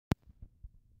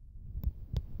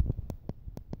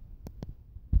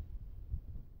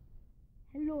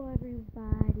Hello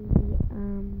everybody.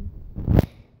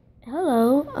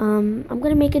 Hello. I'm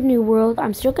gonna make a new world.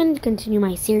 I'm still gonna continue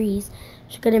my series.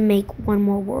 Just gonna make one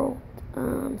more world.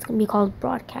 It's gonna be called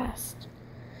Broadcast.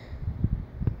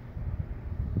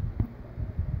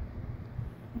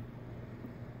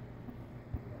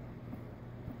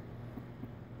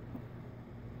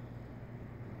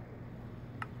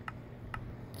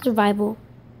 Survival.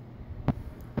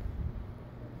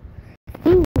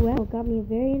 Ooh, wow, got me a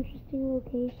very interesting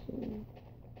location.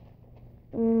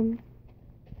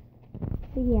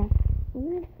 So yeah, I'm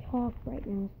gonna talk right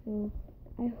now, so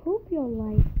I hope you'll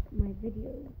like my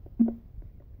videos.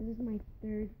 This is my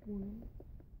third one.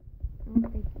 I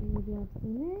don't think any of you have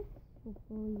seen it.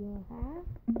 Hopefully you'll have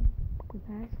the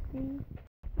past thing.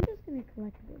 I'm just gonna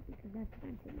collect it because that's what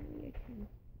I'm familiar to.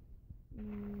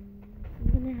 I'm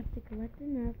gonna have to collect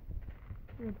enough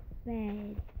for a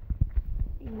bed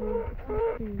and some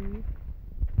food.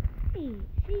 Hey,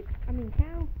 sheep,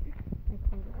 cow. I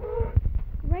called it.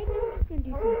 Right now I'm just gonna do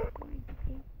some exploring,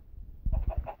 okay?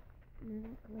 I'm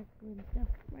gonna collect food and stuff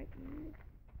right now.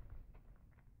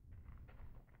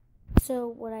 So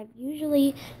what I've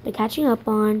usually been catching up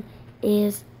on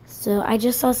is, so I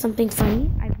just saw something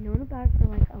funny. I've known about it for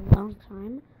like a long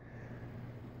time,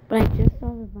 but I just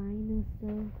saw the vine. It was so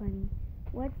funny.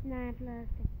 What's 9 plus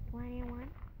 21?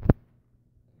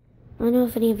 I don't know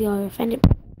if any of y'all are offended,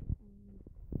 but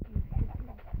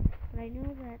I know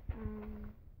that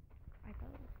I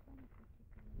thought it was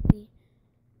funny,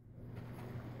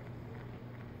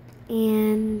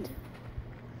 and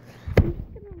I'm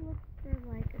just gonna look for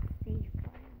like a safe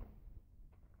biome.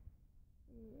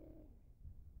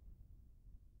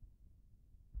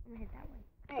 I'm gonna hit that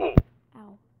way. Ow.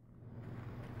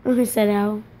 I said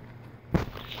ow.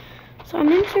 So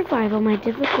I'm in survival. My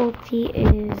difficulty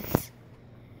is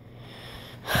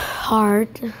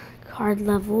hard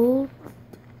level.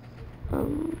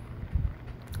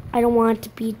 I don't want it to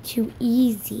be too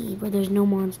easy where there's no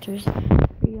monsters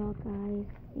for y'all guys.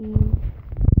 And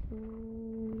so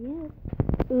yeah.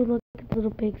 Ooh, look at the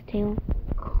little pig's tail.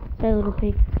 Sorry, little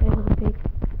pig. Hey, little pig,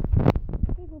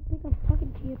 I'm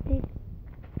talking to you, pig.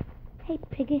 Hey,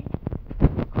 piggy.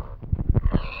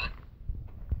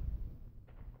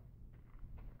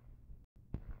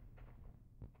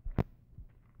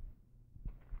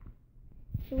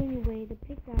 So anyway, the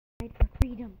pig died for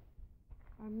freedom.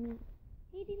 Or me.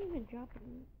 He didn't even drop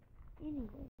me.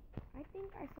 Anyway, I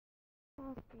think I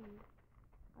saw things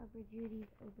over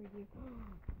Judy's over here.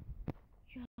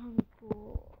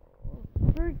 Jungle.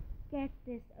 Forget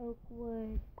this oak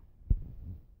wood.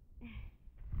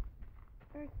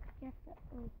 Forget the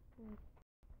oak wood.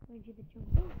 Going to the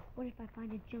jungle. What if I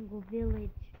find a jungle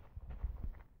village?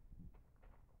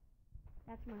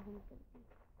 That's my home gonna be.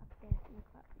 Up there in the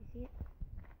cloud. You see it?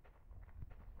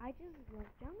 I just love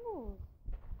jungles.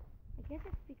 I guess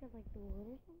it's because like the wood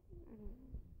or something. I don't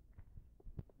know.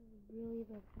 I really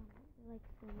love jungles. They're like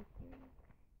so mysterious.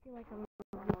 I feel like I'm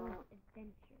on an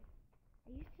adventure.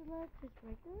 I used to love just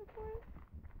regular forest.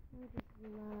 I just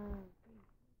love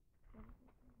jungle.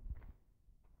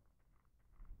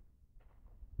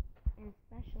 And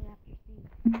especially after seeing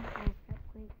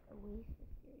Cupquake's Oasis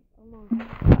series a long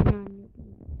time ago.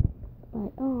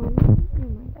 But never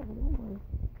mind. I don't know what.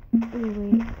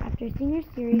 Anyway, after seeing her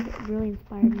series, it really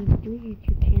inspired me to do a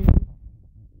YouTube channel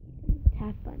and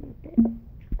have fun with it.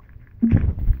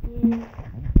 And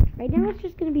right now it's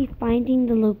just going to be finding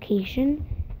the location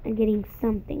and getting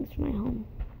some things for my home.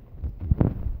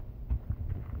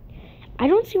 I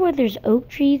don't see why there's oak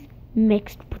trees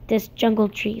mixed with this jungle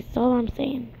trees. That's all I'm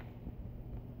saying.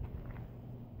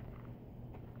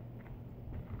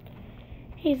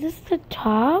 Hey, is this the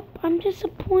top? I'm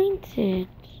disappointed.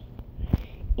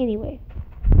 Anyway.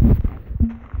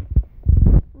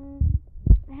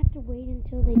 I have to wait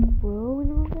until they grow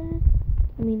and all that.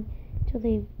 Until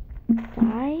they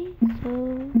die. So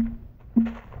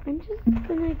I'm just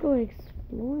gonna go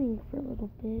exploring for a little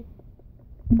bit.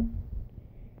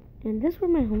 And this is where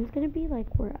my home's gonna be, like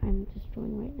where I'm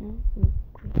destroying right now. So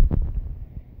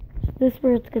this is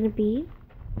where it's gonna be.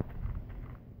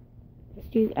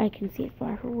 So I can see it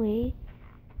far away.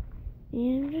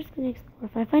 And I'm just gonna explore.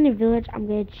 If I find a village, I'm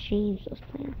gonna change those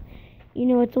plans. You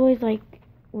know, it's always like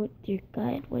with your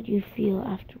gut, what you feel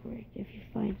afterward if you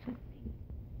find something.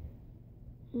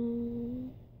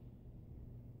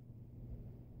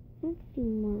 Not too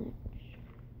much.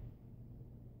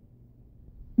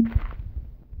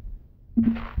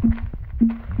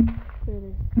 For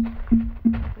this.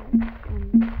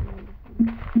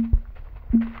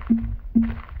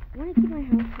 I want to keep my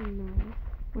house nice.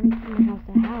 I want to keep my house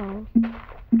a house.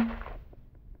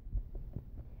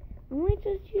 I might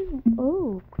just use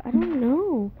I don't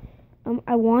know.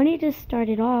 I wanted to start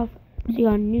it off so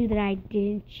y'all knew that I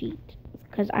didn't cheat.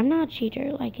 Because I'm not a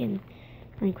cheater like in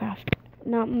Minecraft.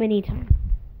 Not many times.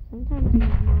 Sometimes my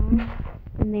mom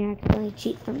and they accidentally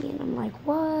cheat for me and I'm like,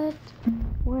 what? I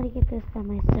want to get this by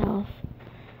myself.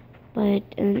 But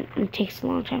it takes a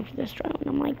long time for this round.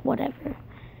 I'm like, whatever.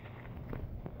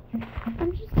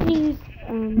 I'm just gonna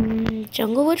use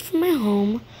jungle wood for my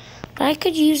home. But I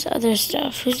could use other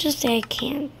stuff. Who's to say I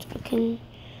can't?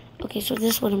 Okay, so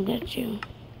this is what I'm gonna do.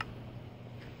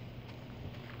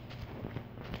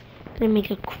 I'm gonna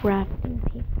make a crafting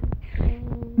table.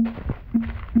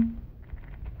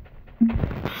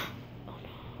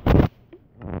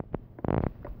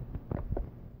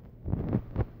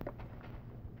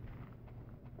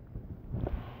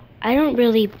 I don't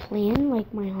really plan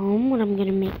like my home, what I'm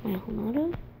gonna make my home out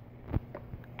of.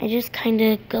 I just kind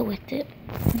of go with it.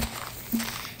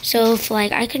 So if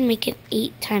like I could make it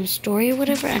 8 times story or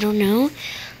whatever, I don't know.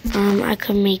 I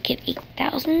could make it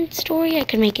 8,000 story. I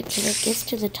could make it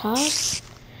to the top.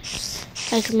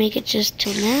 I could make it just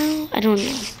till now. I don't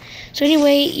know. So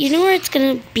anyway, you know where it's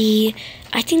gonna be.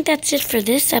 I think that's it for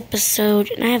this episode,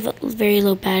 and I have a very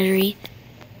low battery.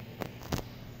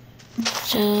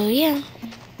 So yeah.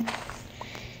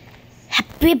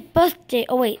 Happy birthday!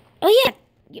 Oh wait. Oh yeah.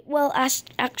 Well,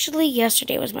 actually,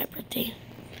 yesterday was my birthday.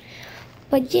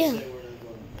 But yeah.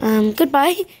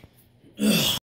 Goodbye.